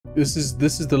This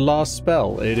is the last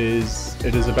spell. It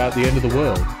is about the end of the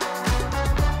world.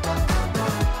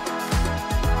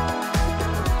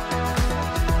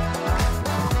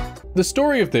 The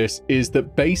story of this is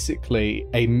that basically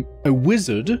a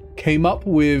wizard came up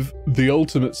with the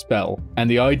ultimate spell, and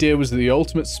the idea was that the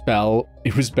ultimate spell,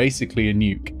 it was basically a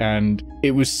nuke, and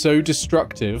it was so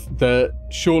destructive that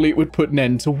surely it would put an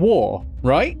end to war,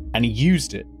 right? And he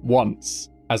used it once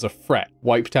as a threat,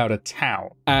 wiped out a town.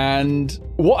 And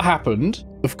what happened,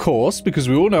 of course, because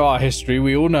we all know our history,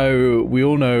 we all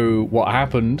know what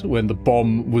happened when the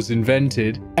bomb was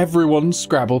invented. Everyone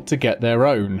scrabbled to get their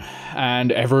own,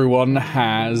 and everyone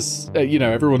has,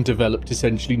 everyone developed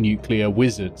essentially nuclear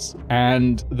wizards,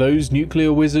 and those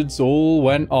nuclear wizards all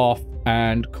went off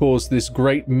and caused this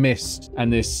great mist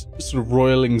and this sort of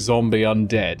roiling zombie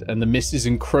undead. And the mist is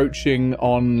encroaching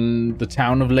on the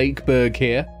town of Lakeburg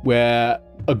here, where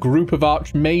a group of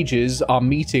archmages are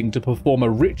meeting to perform a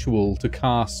ritual to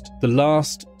cast the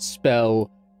last spell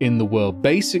in the world.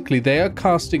 Basically, they are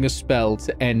casting a spell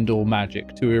to end all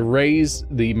magic, to erase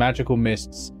the magical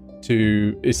mists,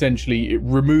 to essentially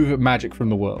remove magic from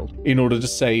the world in order to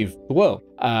save the world.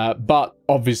 But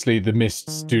obviously the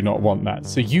mists do not want that.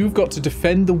 So you've got to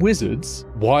defend the wizards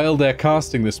while they're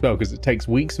casting the spell, because it takes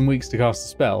weeks and weeks to cast the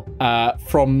spell,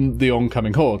 from the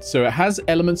oncoming hordes. So it has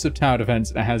elements of tower defense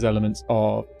and it has elements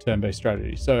of turn-based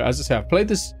strategy. So as I say, I've played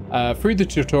this through the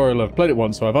tutorial. I've played it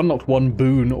once, so I've unlocked one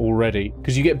boon already,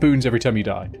 because you get boons every time you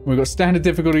die. We've got standard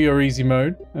difficulty or easy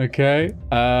mode. Okay.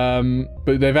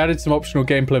 But they've added some optional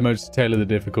gameplay modes to tailor the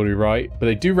difficulty, right? But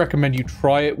they do recommend you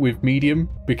try it with medium,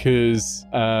 because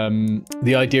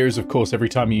the idea is, of course, every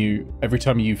time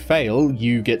you fail,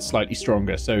 you get slightly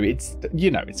stronger. So it's,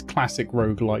 it's classic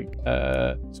roguelike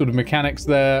sort of mechanics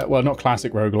there. Well, not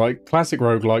classic roguelike. Classic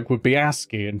roguelike would be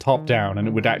ASCII and top down, and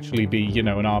it would actually be, an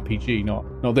RPG,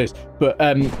 not this. But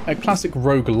a classic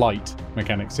roguelite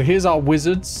mechanic. So here's our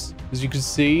wizards. As you can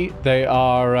see, they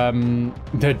are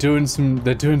they're doing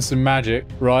some magic,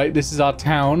 right? This is our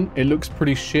town. It looks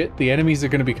pretty shit. The enemies are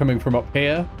going to be coming from up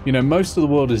here. Most of the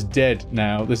world is dead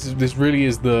now. This really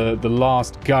is the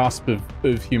last gasp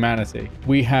of humanity.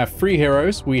 We have 3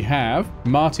 heroes. We have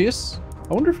Martius.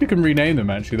 I wonder if we can rename them,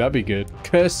 actually. That'd be good.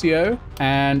 Curcio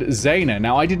and Zaina.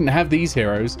 Now, I didn't have these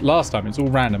heroes last time. It's all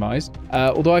randomized.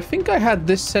 Although I think I had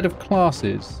this set of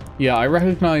classes. Yeah, I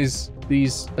recognize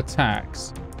these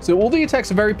attacks. So all the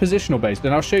attacks are very positional based,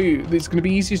 and I'll show you. It's going to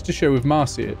be easiest to show with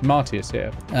Martius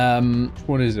here. Which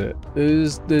one is it?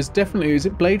 There's definitely, is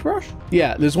it Blade Rush?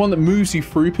 Yeah, there's one that moves you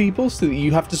through people, so that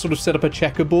you have to sort of set up a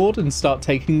checkerboard and start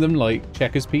taking them like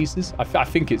checkers pieces. I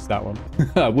think it's that one.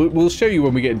 We'll show you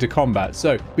when we get into combat.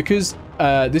 So because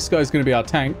this guy's going to be our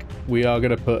tank, we are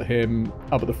going to put him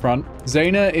up at the front.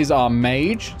 Zaina is our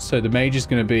mage, so the mage is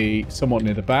going to be somewhat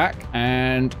near the back,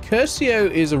 and Curcio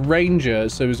is a ranger,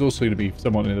 so he's also going to be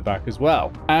somewhat near the back as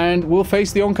well. And we'll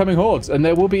face the oncoming hordes, and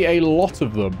there will be a lot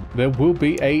of them. There will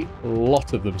be a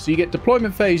lot of them. So you get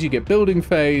deployment phase, you get building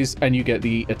phase, and you get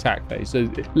the attack phase. So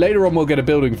later on, we'll get a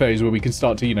building phase where we can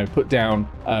start to, put down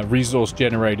resource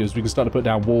generators. We can start to put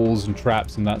down walls and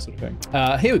traps and that sort of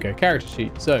thing. Here we go, character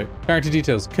sheet. So character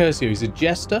details. Curcio is a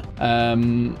jester,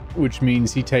 which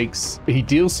means he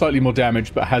deals slightly more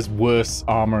damage but has worse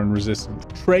armor and resistance.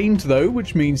 Trained though,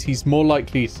 which means he's more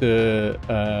likely to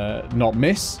not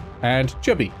miss. And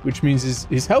chubby, which means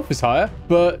his health is higher,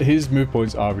 but his move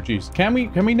points are reduced. Can we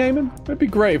name him? It'd be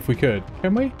great if we could.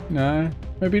 Can we? No.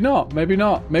 Maybe not. Maybe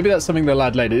not. Maybe that's something they'll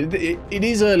add later. It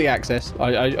is early access.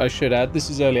 I should add. This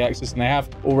is early access, and they have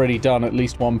already done at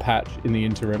least one patch in the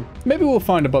interim. Maybe we'll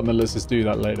find a button that lets us do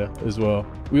that later as well.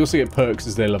 We also get perks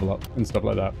as they level up and stuff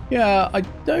like that. Yeah, I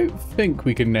don't think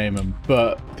we can name them,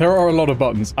 but there are a lot of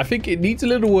buttons. I think it needs a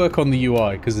little work on the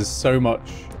UI because there's so much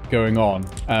going on,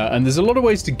 and there's a lot of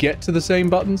ways to get to the same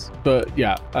buttons, but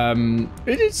yeah,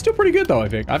 it's still pretty good though. I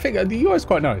think the UI is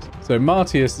quite nice. So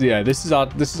Martius, yeah, this is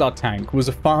our tank. Was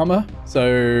a farmer,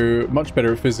 so much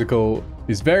better at physical.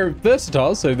 Is very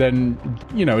versatile, so then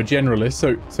a generalist,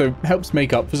 so helps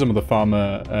make up for some of the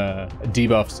farmer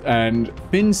debuffs. And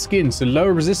thin skin, so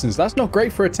lower resistance. That's not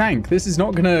great for a tank. This is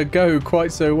not gonna go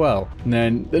quite so well. And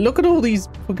then look at all these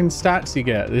fucking stats you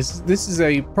get. This is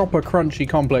a proper crunchy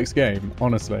complex game,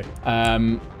 honestly.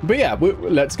 But yeah,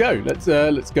 let's go. Let's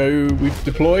go. We've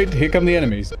deployed. Here come the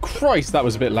enemies. Christ, that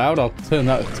was a bit loud. I'll turn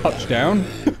that a touch down.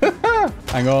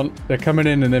 Hang on, they're coming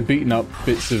in and they're beating up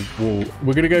bits of wall.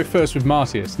 We're going to go first with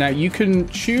Martius. Now, you can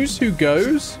choose who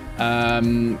goes,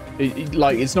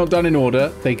 Like, it's not done in order.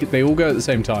 They all go at the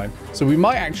same time. So we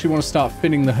might actually want to start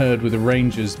thinning the herd with the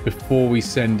rangers before we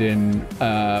send in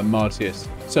Martius.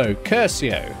 So,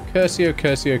 Curcio.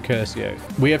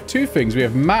 We have two things. We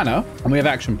have mana and we have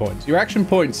action points. Your action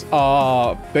points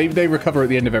are... They recover at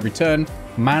the end of every turn.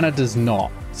 Mana does not.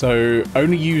 So,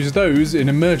 only use those in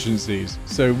emergencies.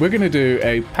 So, we're going to do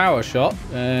a power shot.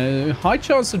 High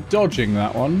chance of dodging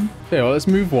that one. Okay, well, let's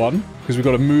move one. Because we've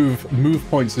got to move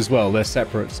points as well. They're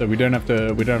separate. So, we don't have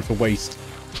to waste...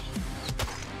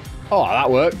 Oh,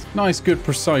 that worked. Nice, good,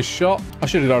 precise shot. I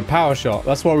should have done a power shot.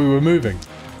 That's why we were moving.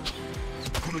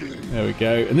 There we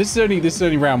go. And this is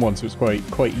only round one, so it's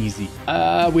quite easy.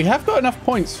 We have got enough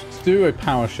points to do a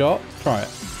power shot. Try it.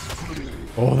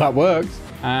 Oh, that worked.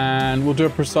 And we'll do a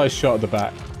precise shot at the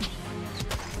back.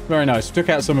 Very nice. Took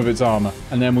out some of its armor.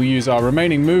 And then we'll use our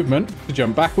remaining movement to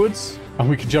jump backwards. And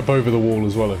we can jump over the wall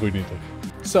as well if we need to.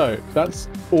 So that's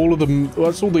all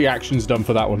the actions done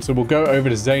for that one. So we'll go over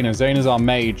to Zayna. Zayna's our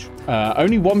mage.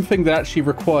 Only one thing that actually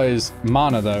requires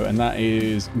mana though, and that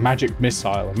is magic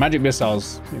missile. Magic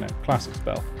missile's, classic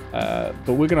spell.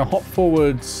 But we're gonna hop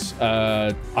forwards.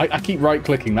 I keep right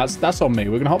clicking. That's on me.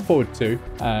 We're gonna hop forward too,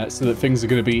 so that things are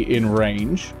gonna be in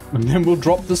range. And then we'll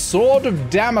drop the sword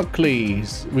of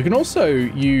Damocles. We can also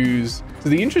use... So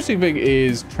the interesting thing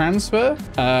is transfer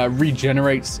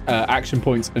regenerates action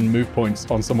points and move points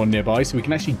on someone nearby. So we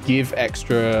can actually give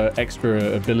extra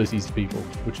abilities to people,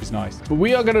 which is nice. But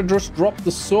we are going to just drop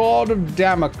the sword of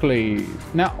Damocles.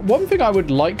 Now, one thing I would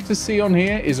like to see on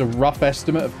here is a rough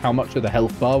estimate of how much of the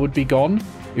health bar would be gone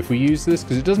if we use this,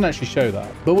 because it doesn't actually show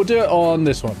that. But we'll do it on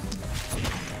this one,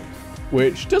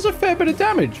 which does a fair bit of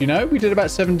damage, We did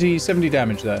about 70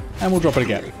 damage there. And we'll drop it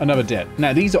again. Another dead.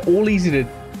 Now, these are all easy to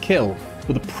kill.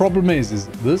 But the problem is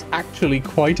there's actually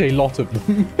quite a lot of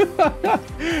them.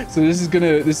 So this is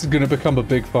gonna become a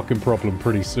big fucking problem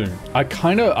pretty soon.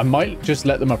 I might just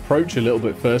let them approach a little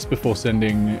bit first before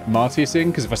sending Martius in,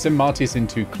 because if I send Martius in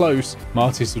too close,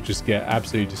 Martius will just get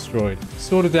absolutely destroyed.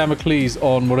 Sword of Damocles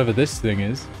on whatever this thing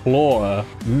is. Flora.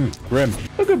 Grim.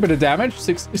 A good bit of damage.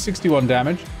 61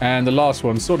 damage. And the last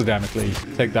one, Sword of Damocles.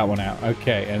 Take that one out.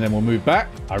 Okay, and then we'll move back.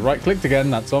 I right-clicked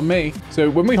again. That's on me. So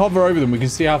when we hover over them, we can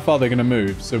see how far they're gonna move.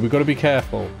 So we've got to be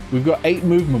careful. We've got 8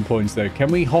 movement points though.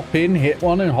 Can we hop in, hit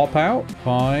one, and hop out?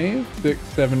 5, 6,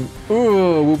 7.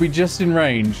 Ooh, we'll be just in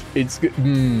range. It's good.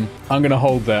 I'm gonna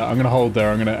hold there. I'm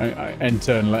gonna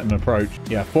enter and let them approach.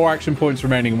 Yeah, 4 action points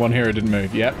remaining. 1 hero didn't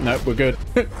move. Yep, nope, we're good.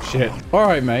 Shit. All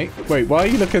right, mate. Wait, why are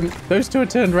you looking? Those two are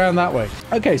turned around that way.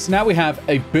 Okay, so now we have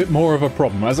a bit more of a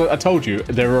problem. As I told you,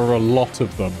 there are a lot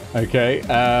of them. Okay.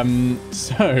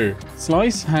 So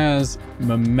Slice has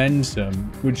momentum,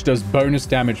 which does bonus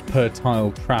damage per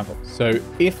tile travel. So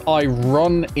if I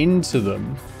run into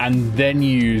them and then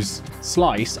use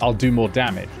Slice, I'll do more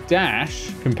damage. Dash,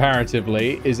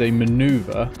 comparatively, is a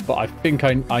maneuver, but I think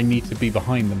I need to be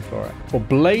behind them for it. For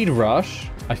Blade Rush,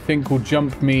 I think will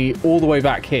jump me all the way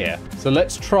back here. So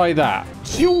let's try that.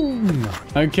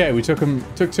 Okay, we took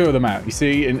 2 of them out. You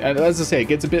see, and as I say, it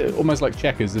gets a bit almost like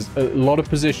checkers. There's a lot of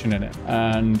position in it.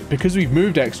 And because we've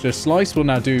moved extra, Slice will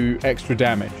now do extra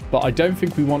damage. But I don't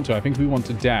think we want to. I think we want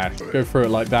to dash. Go through it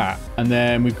like that. And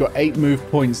then we've got 8 move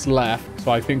points left.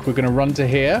 So I think we're going to run to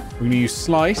here. We're going to use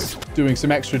Slice, doing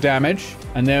some extra damage.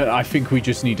 And then I think we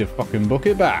just need to fucking book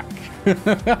it back.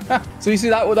 So you see,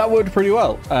 that worked pretty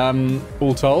well,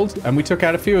 all told. And we took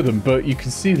out a few of them, but you can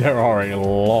see there are a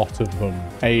lot of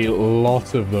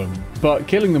them. But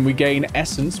killing them, we gain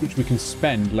essence, which we can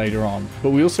spend later on.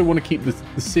 But we also want to keep the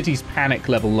city's panic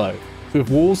level low. So if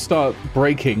walls start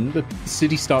breaking, the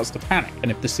city starts to panic.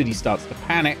 And if the city starts to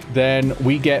panic, then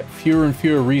we get fewer and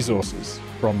fewer resources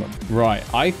from them. Right,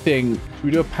 I think, should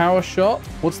we do a power shot?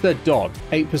 What's their dodge?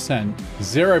 8%.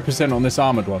 0% on this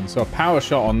armored one. So a power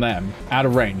shot on them, out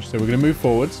of range. So we're going to move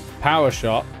forwards. Power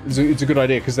shot. It's a good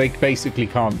idea because they basically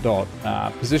can't dodge.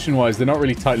 Position-wise, they're not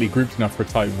really tightly grouped enough for a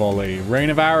tight volley.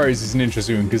 Rain of arrows is an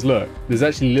interesting one because look, there's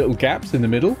actually little gaps in the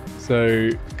middle.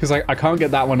 So, because I can't get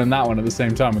that one and that one at the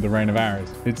same time with the rain of arrows.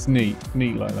 It's neat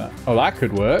like that. Oh, that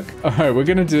could work. All right, we're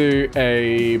going to do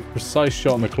a precise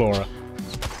shot on the Clora.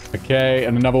 Okay,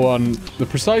 and another one. The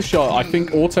precise shot, I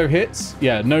think auto hits.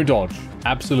 Yeah, no dodge.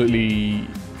 Absolutely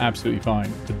fine.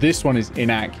 But this one is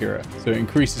inaccurate. So it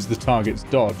increases the target's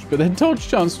dodge. But the dodge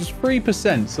chance was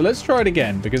 3%. So let's try it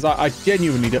again because I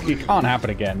genuinely don't, it can't happen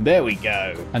again. There we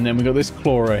go. And then we got this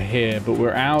Clora here, but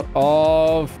we're out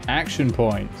of action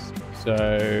points.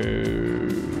 So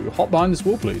hop behind this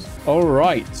wall, please. All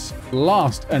right.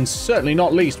 Last and certainly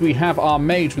not least, we have our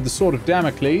mage with the Sword of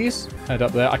Damocles. Head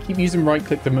up there. I keep using right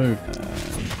click to move.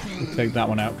 take that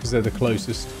one out because they're the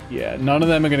closest. Yeah, none of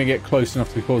them are going to get close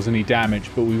enough to cause any damage,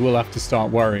 but we will have to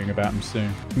start worrying about them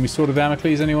soon. Can we Sword of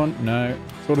Damocles, anyone? No.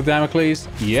 Sword of Damocles?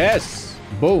 Yes!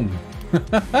 Boom.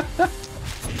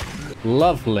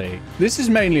 Lovely. This is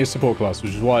mainly a support class,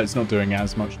 which is why it's not doing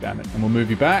as much damage. And we'll move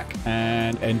you back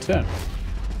and end turn.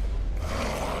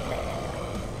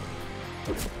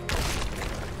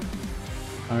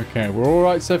 Okay, we're all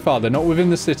right so far. They're not within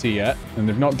the city yet, and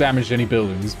they've not damaged any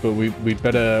buildings. But we'd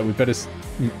better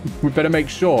make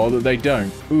sure that they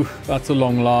don't. Oof, that's a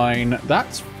long line.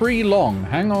 That's 3 long.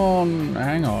 Hang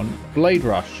on. Blade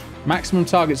Rush. Maximum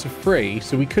targets are 3,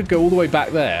 so we could go all the way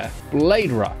back there.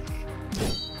 Blade Rush.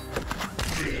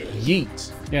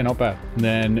 Yeet. Yeah, not bad. And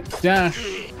then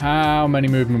dash. How many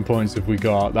movement points have we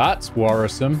got? That's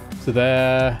worrisome. So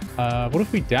there. What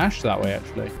if we dash that way,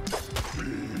 actually?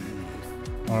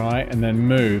 All right, and then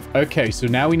move. Okay, so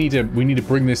now we need to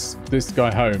bring this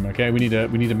guy home. Okay, we need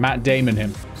to Matt Damon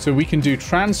him. So we can do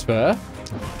transfer,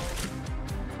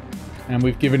 and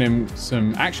we've given him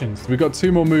some actions. We've got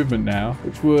 2 more movement now,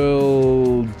 which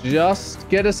will just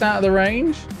get us out of the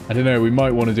range. I don't know. We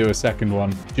might want to do a second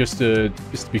one just to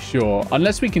be sure.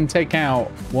 Unless we can take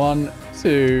out 1,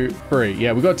 2, 3.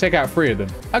 Yeah, we've got to take out 3 of them.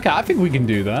 Okay, I think we can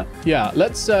do that. Yeah,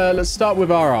 let's start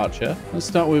with our archer. Let's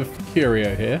start with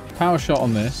Curio here. Power shot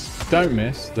on this. Don't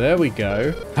miss. There we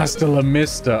go. Hasta la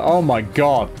Mista. Oh my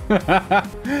god.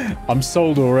 I'm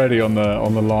sold already on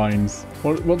the lines.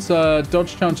 What's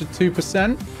dodge chance of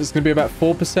 2%? It's gonna be about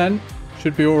 4%.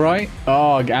 Should be all right.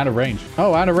 Oh, out of range.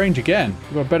 Oh, out of range again.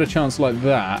 We've got a better chance like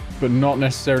that, but not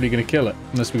necessarily gonna kill it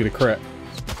unless we get a crit.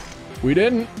 We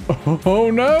didn't.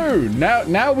 Oh no!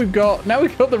 Now we've got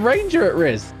the ranger at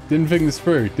risk. Didn't think this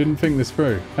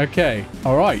through. Okay.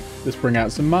 All right. Let's bring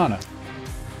out some mana.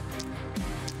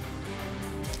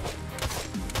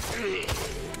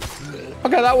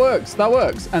 Okay, that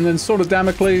works. And then Sword of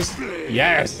Damocles.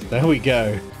 Yes, there we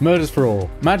go. Murders for all.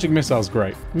 Magic missile's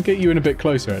great. We'll get you in a bit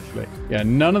closer, actually. Yeah,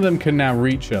 none of them can now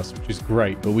reach us, which is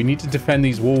great. But we need to defend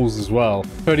these walls as well.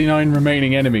 39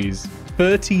 remaining enemies.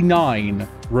 39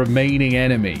 remaining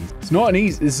enemies. It's not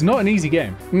an easy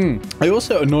game. I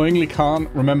also annoyingly can't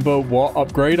remember what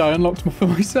upgrade I unlocked for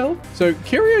myself. So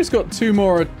Curio's got 2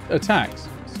 more attacks.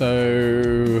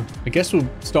 So I guess we'll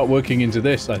start working into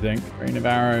this, I think. Rain of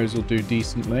arrows will do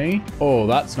decently. Oh,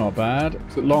 that's not bad.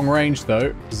 It's at long range,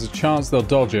 though. There's a chance they'll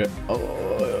dodge it.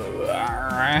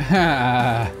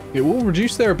 It will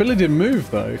reduce their ability to move,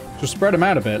 though. So spread them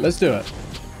out a bit. Let's do it.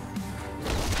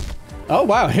 Oh,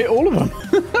 wow. Hit all of them.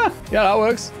 Yeah, that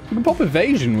works. We can pop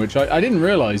evasion, which I didn't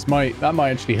realize might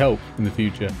actually help in the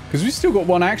future. Because we've still got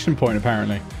 1 action point,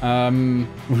 apparently.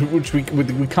 Which we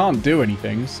can't do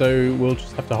anything, so we'll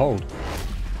just have to hold.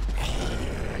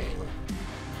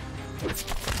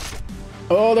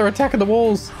 Oh, they're attacking the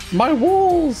walls. My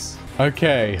walls.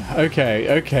 Okay.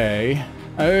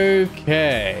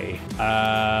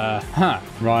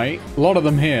 Right. A lot of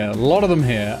them here.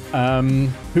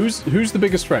 Who's the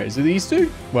biggest threat? Is it these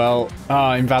 2? Well,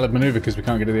 invalid maneuver because we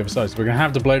can't get to the other side. So we're going to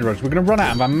have the blade rush. We're going to run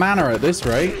out of our mana at this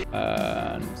rate.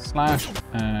 Slash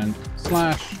and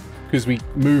slash. Because we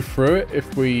move through it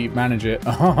if we manage it.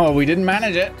 Oh, we didn't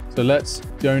manage it. So let's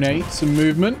donate some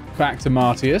movement back to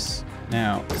Martius.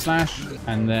 Now, slash,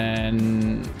 and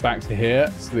then back to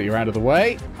here so that you're out of the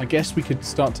way. I guess we could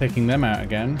start taking them out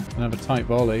again. Another tight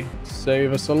volley.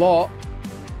 Save us a lot.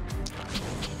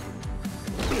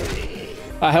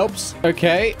 That helps.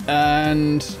 Okay,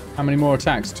 and how many more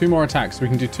attacks? 2 more attacks. We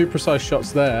can do 2 precise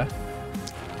shots there.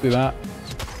 Do that.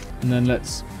 And then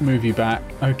let's move you back.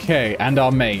 Okay, and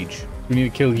our mage. We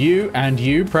need to kill you and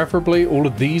you, preferably. All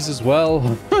of these as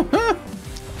well.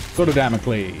 Sword of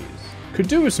Damocles. Could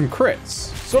do with some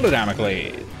crits. Sword of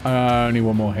Damocles. Only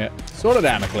 1 more hit. Sword of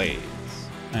Damocles.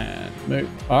 And move.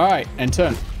 All right, and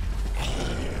turn.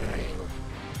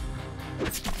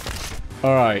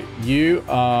 All right, you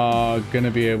are going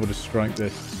to be able to strike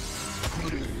this.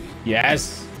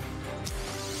 Yes.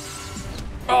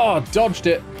 Oh, dodged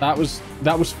it. That was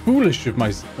foolish of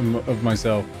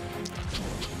myself.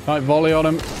 Tight volley on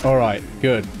him. All right,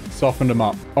 good. Softened him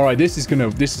up. All right, this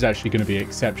is actually going to be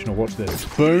exceptional. Watch this.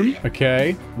 Boom.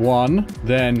 Okay. 1.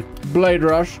 Then blade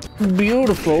rush.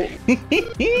 Beautiful.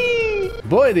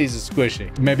 Boy, these are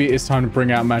squishy. Maybe it's time to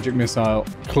bring out magic missile.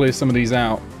 Clear some of these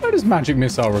out. Why does magic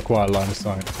missile require line of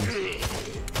sight?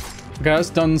 Okay,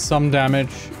 that's done some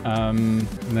damage. And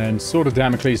then Sword of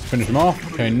Damocles to finish him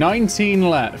off. Okay, 19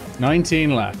 left.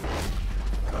 19 left.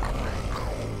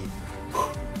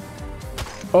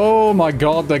 Oh my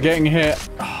god, they're getting hit.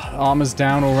 Armor's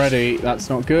down already. That's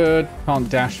not good. Can't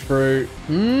dash through.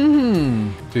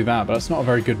 Do that, but that's not a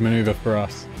very good maneuver for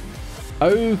us.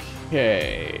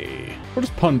 Okay. What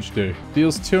does punch do?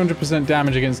 Deals 200%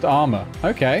 damage against armor.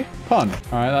 Okay. Punch.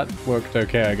 Alright, that worked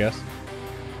okay, I guess.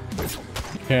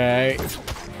 Okay.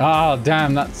 Ah,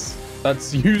 damn, that's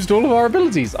used all of our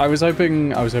abilities. I was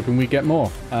hoping we'd get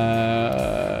more.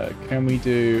 Can we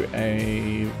do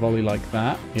a volley like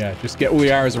that? Yeah, just get all the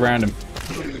arrows around him.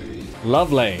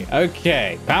 Lovely.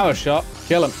 Okay. Power shot.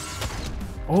 Kill him.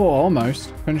 Oh,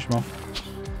 almost. Finish him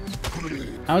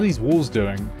off. How are these walls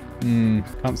doing?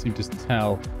 Can't seem to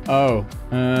tell. Oh,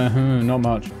 not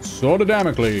much. Sword of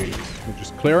Damocles. We'll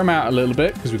just clear them out a little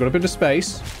bit because we've got a bit of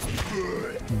space.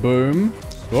 Boom.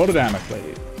 Sword of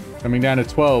Damocles. Coming down to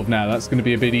 12 now. That's going to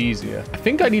be a bit easier. I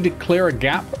think I need to clear a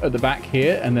gap at the back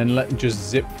here and then just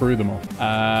zip through them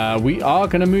all. We are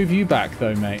going to move you back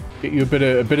though, mate. Get you a bit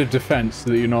of defense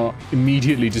so that you're not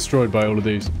immediately destroyed by all of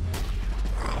these.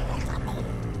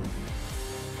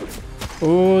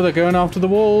 Oh, they're going after the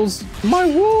walls. My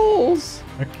walls!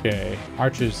 Okay.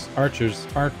 Archers. Archers.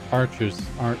 Archers.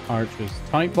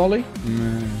 Tight volley?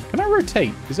 Can I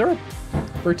rotate? Is there a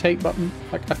rotate button?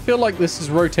 Like, I feel like this is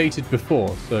rotated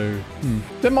before, so...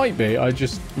 There might be. I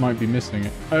just might be missing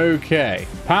it. Okay.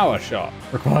 Power shot.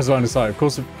 Requires line of sight. Of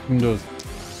course it does.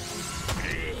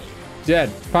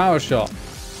 Dead. Power shot.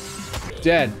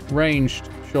 Dead.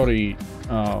 Ranged. Shoddy.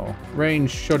 Oh.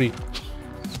 Ranged. Shoddy.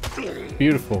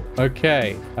 Beautiful.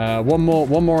 Okay. One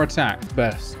more attack.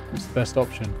 Best. It's the best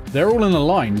option. They're all in a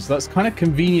line, so that's kind of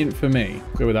convenient for me.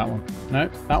 Go with that one. No.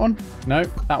 That one? No.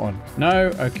 That one. No.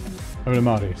 Okay. Over to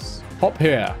Marius. Hop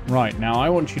here. Right. Now I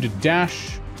want you to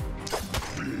dash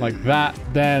like that.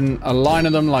 Then a line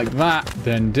of them like that.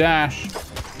 Then dash.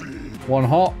 One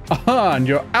hop. Aha, and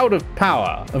you're out of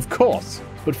power. Of course.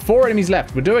 But 4 enemies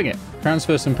left. We're doing it.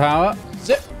 Transfer some power.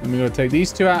 Zip. And we're going to take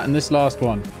these 2 out and this last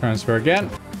one. Transfer again.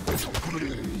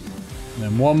 And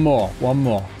then one more.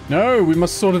 No, we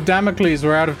must Sword of Damocles.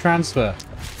 We're out of transfer.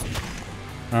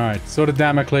 All right, Sword of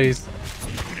Damocles.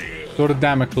 Sword of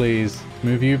Damocles.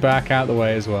 Move you back out the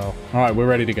way as well. All right, we're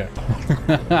ready to go.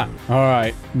 All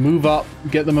right, move up.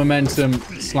 Get the momentum.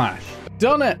 Slash.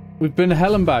 Done it. We've been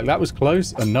hell and back. That was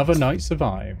close. Another night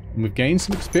survived. And we've gained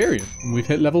some experience. And we've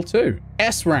hit level 2.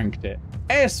 S-ranked it.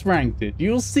 S-ranked it.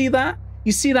 You'll see that?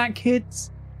 You see that,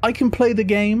 kids? I can play the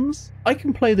games. I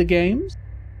can play the games.